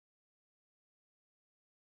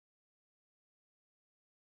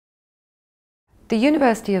The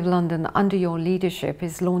University of London, under your leadership,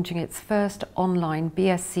 is launching its first online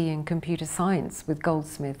BSc in Computer Science with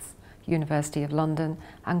Goldsmiths, University of London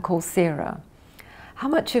and Coursera. How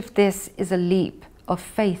much of this is a leap of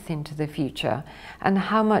faith into the future, and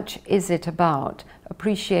how much is it about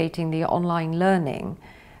appreciating the online learning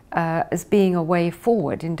as being a way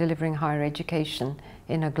forward in delivering higher education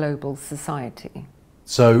in a global society?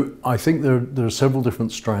 So I think there are several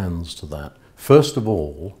different strands to that. First of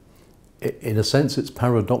all, in a sense it's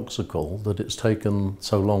paradoxical that it's taken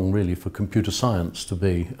so long really for computer science to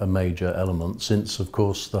be a major element, since of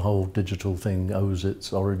course the whole digital thing owes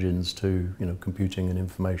its origins to computing and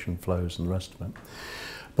information flows and the rest of it.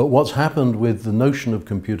 But what's happened with the notion of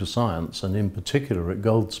computer science, and in particular at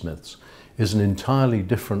Goldsmiths, is an entirely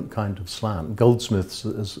different kind of slant. Goldsmiths,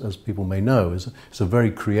 as people may know, is a very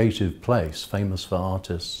creative place, famous for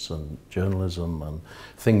artists and journalism and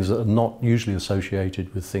things that are not usually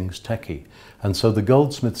associated with things techie. And so the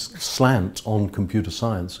Goldsmiths slant on computer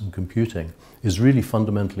science and computing is really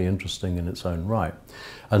fundamentally interesting in its own right.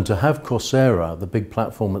 And to have Coursera, the big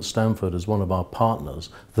platform at Stanford, as one of our partners,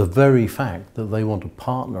 the very fact that they want to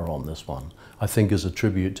partner on this one, I think is a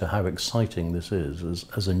tribute to how exciting this is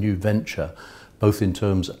as a new venture, both in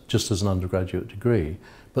terms, just as an undergraduate degree,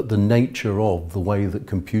 but the nature of the way that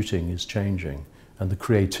computing is changing and the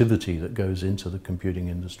creativity that goes into the computing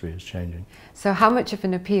industry is changing. So how much of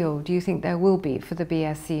an appeal do you think there will be for the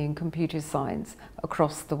BSc in Computer Science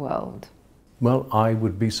across the world? Well, I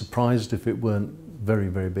would be surprised if it weren't very,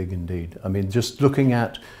 very big indeed. I mean, just looking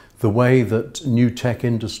at the way that new tech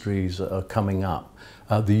industries are coming up,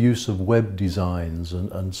 the use of web designs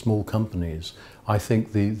and small companies, I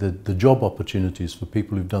think the job opportunities for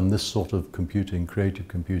people who've done this sort of computing, creative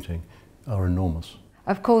computing, are enormous.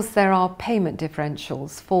 Of course, there are payment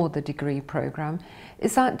differentials for the degree programme.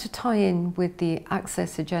 Is that to tie in with the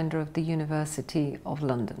access agenda of the University of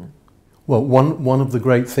London? Well, one of the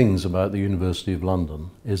great things about the University of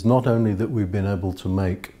London is not only that we've been able to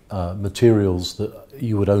make materials that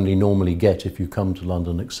you would only normally get if you come to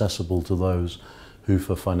London accessible to those who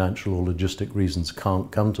for financial or logistic reasons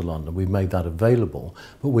can't come to London. We've made that available,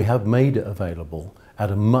 but we have made it available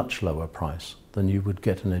at a much lower price than you would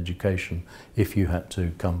get an education if you had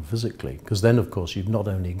to come physically. Because then, of course, you've not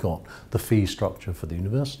only got the fee structure for the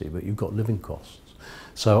university, but you've got living costs.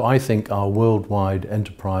 So I think our worldwide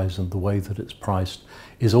enterprise and the way that it's priced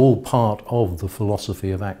is all part of the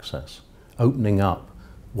philosophy of access, opening up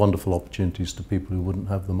wonderful opportunities to people who wouldn't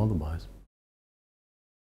have them otherwise.